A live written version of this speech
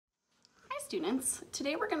students.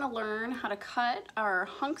 Today we're going to learn how to cut our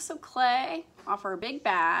hunks of clay off our big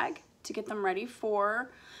bag to get them ready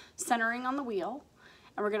for centering on the wheel.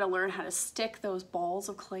 And we're going to learn how to stick those balls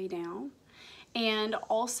of clay down and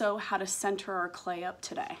also how to center our clay up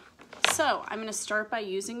today. So I'm going to start by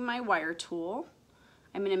using my wire tool.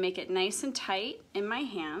 I'm going to make it nice and tight in my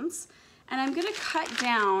hands, and I'm going to cut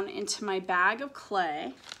down into my bag of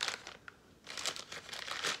clay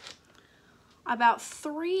about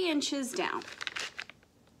 3 inches down.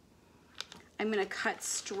 I'm going to cut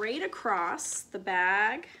straight across the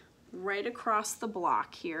bag, right across the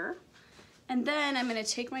block here. And then I'm going to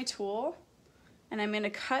take my tool and I'm going to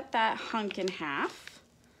cut that hunk in half,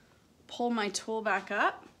 pull my tool back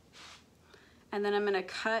up, and then I'm going to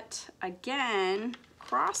cut again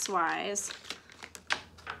crosswise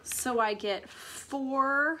so I get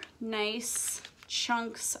 4 nice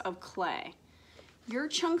chunks of clay. Your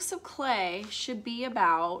chunks of clay should be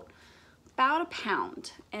about a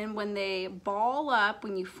pound, and when they ball up,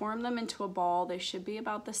 when you form them into a ball, they should be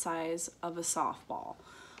about the size of a softball.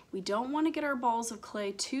 We don't want to get our balls of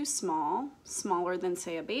clay too small, smaller than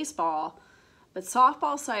say a baseball, but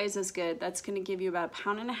softball size is good. That's going to give you about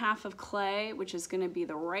 1.5 pounds of clay, which is going to be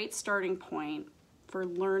the right starting point for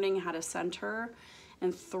learning how to center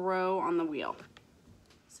and throw on the wheel.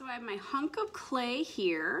 So I have my hunk of clay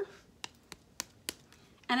here,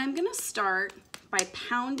 and I'm going to start by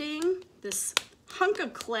pounding this hunk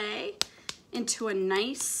of clay into a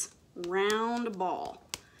nice round ball.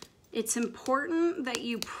 It's important that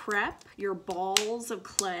you prep your balls of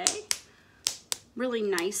clay really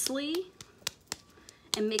nicely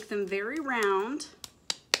and make them very round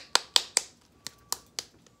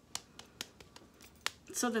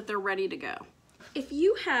so that they're ready to go. If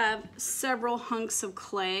you have several hunks of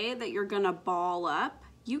clay that you're gonna ball up,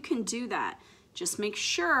 you can do that. Just make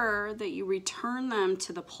sure that you return them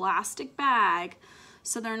to the plastic bag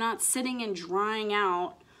so they're not sitting and drying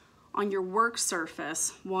out on your work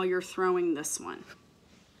surface while you're throwing this one.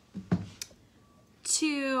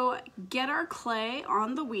 To get our clay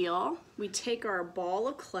on the wheel, we take our ball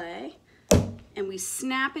of clay and we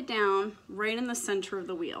snap it down right in the center of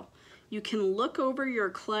the wheel. You can look over your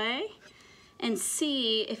clay and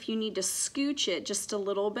see if you need to scooch it just a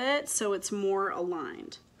little bit so it's more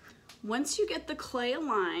aligned. Once you get the clay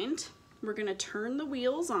aligned, we're going to turn the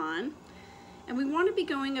wheels on, and we want to be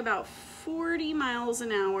going about 40 miles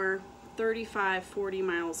an hour, 35, 40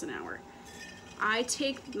 miles an hour. I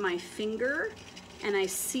take my finger and I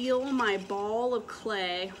seal my ball of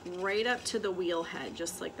clay right up to the wheel head,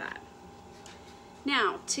 just like that.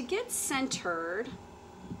 Now, to get centered,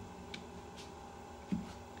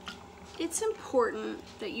 it's important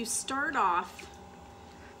that you start off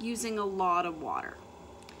using a lot of water.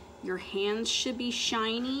 Your hands should be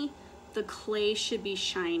shiny, the clay should be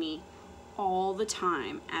shiny all the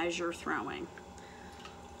time as you're throwing.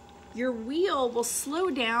 Your wheel will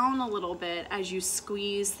slow down a little bit as you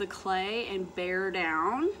squeeze the clay and bear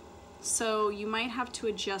down, so you might have to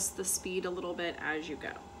adjust the speed a little bit as you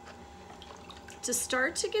go. To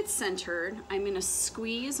start to get centered, I'm going to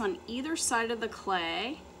squeeze on either side of the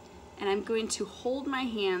clay, and I'm going to hold my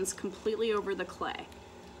hands completely over the clay.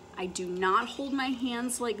 I do not hold my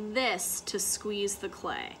hands like this to squeeze the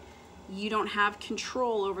clay. You don't have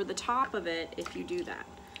control over the top of it if you do that.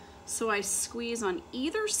 So I squeeze on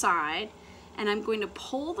either side, and I'm going to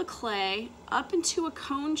pull the clay up into a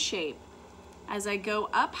cone shape. As I go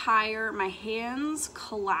up higher, my hands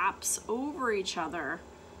collapse over each other.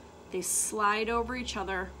 They slide over each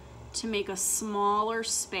other to make a smaller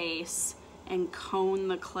space and cone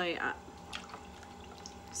the clay up.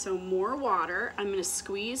 So more water, I'm going to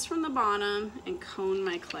squeeze from the bottom and cone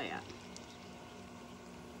my clay up.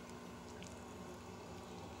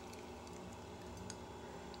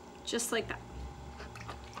 Just like that.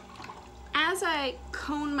 As I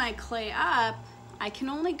cone my clay up, I can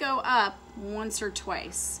only go up once or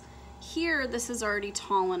twice. Here, this is already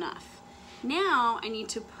tall enough. Now I need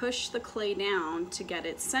to push the clay down to get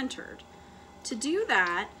it centered. To do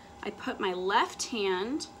that, I put my left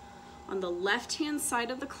hand on the left-hand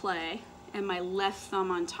side of the clay and my left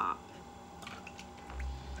thumb on top.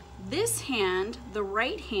 This hand, the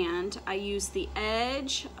right hand, I use the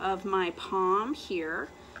edge of my palm here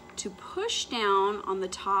to push down on the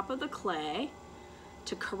top of the clay,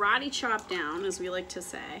 to karate chop down, as we like to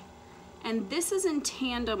say. And this is in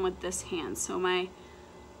tandem with this hand. So my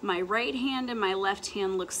right hand and my left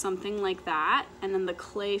hand look something like that, and then the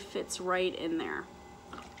clay fits right in there.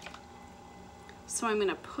 So I'm going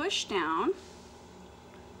to push down,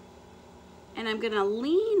 and I'm going to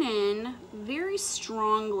lean in very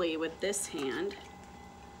strongly with this hand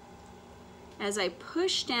as I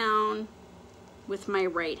push down with my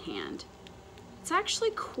right hand. It's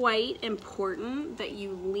actually quite important that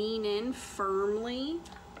you lean in firmly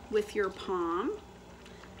with your palm,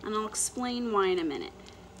 and I'll explain why in a minute.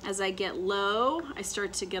 As I get low, I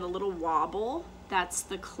start to get a little wobble. That's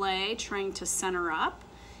the clay trying to center up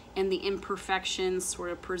and the imperfections sort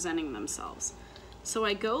of presenting themselves. So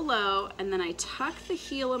I go low, and then I tuck the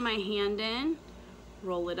heel of my hand in,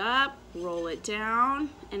 roll it up, roll it down,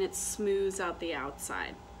 and it smooths out the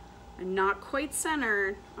outside. I'm not quite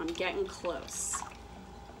centered, I'm getting close.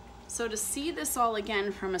 So to see this all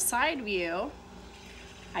again from a side view,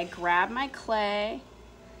 I grab my clay,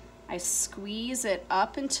 I squeeze it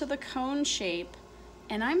up into the cone shape,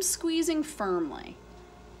 and I'm squeezing firmly.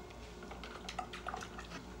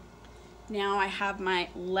 Now I have my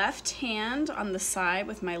left hand on the side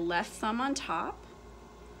with my left thumb on top.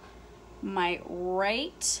 My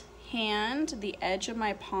right hand, the edge of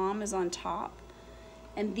my palm is on top.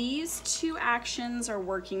 And these two actions are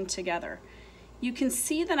working together. You can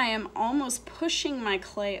see that I am almost pushing my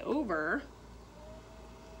clay over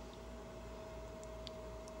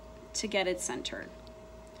to get it centered.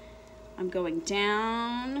 I'm going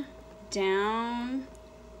down, down,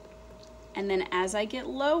 and then as I get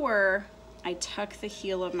lower, I tuck the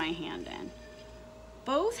heel of my hand in.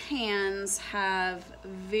 Both hands have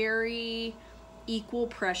very equal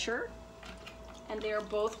pressure, and they are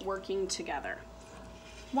both working together.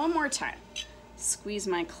 One more time. Squeeze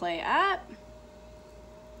my clay up.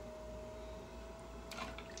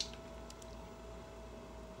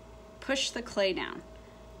 Push the clay down.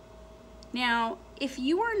 Now, if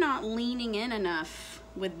you are not leaning in enough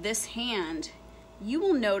with this hand, you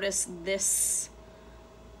will notice this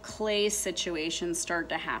clay situation start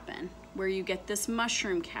to happen, where you get this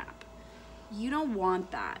mushroom cap. You don't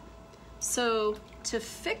want that. So to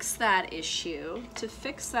fix that issue, to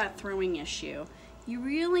fix that throwing issue, you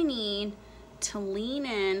really need to lean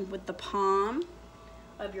in with the palm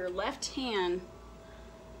of your left hand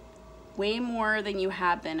way more than you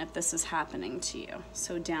have been if this is happening to you.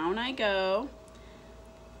 So down I go.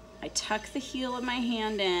 I tuck the heel of my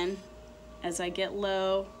hand in. As I get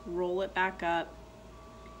low, roll it back up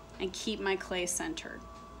and keep my clay centered.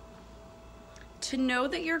 To know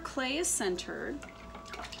that your clay is centered,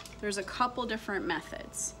 there's a couple different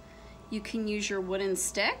methods. You can use your wooden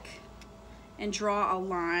stick and draw a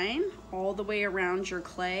line all the way around your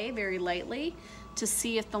clay very lightly to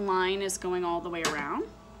see if the line is going all the way around.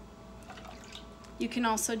 You can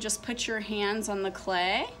also just put your hands on the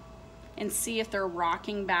clay and see if they're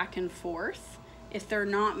rocking back and forth. If they're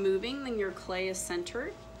not moving, then your clay is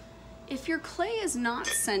centered. If your clay is not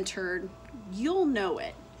centered, you'll know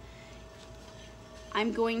it.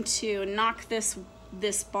 I'm going to knock this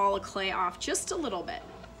ball of clay off just a little bit.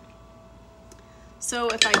 So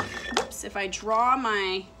if I draw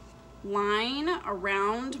my line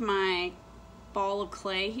around my ball of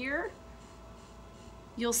clay here,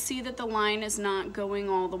 you'll see that the line is not going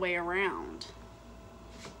all the way around.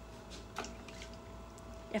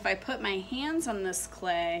 If I put my hands on this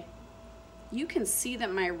clay, you can see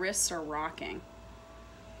that my wrists are rocking.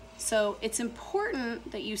 So it's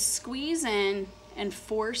important that you squeeze in and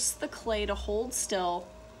force the clay to hold still,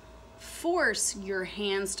 force your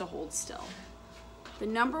hands to hold still. The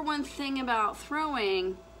number one thing about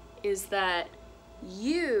throwing is that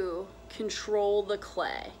you control the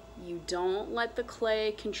clay. You don't let the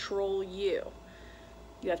clay control you.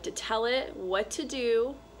 You have to tell it what to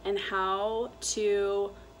do and how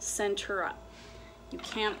to center up. You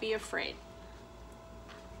can't be afraid.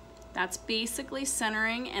 That's basically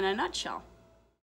centering in a nutshell.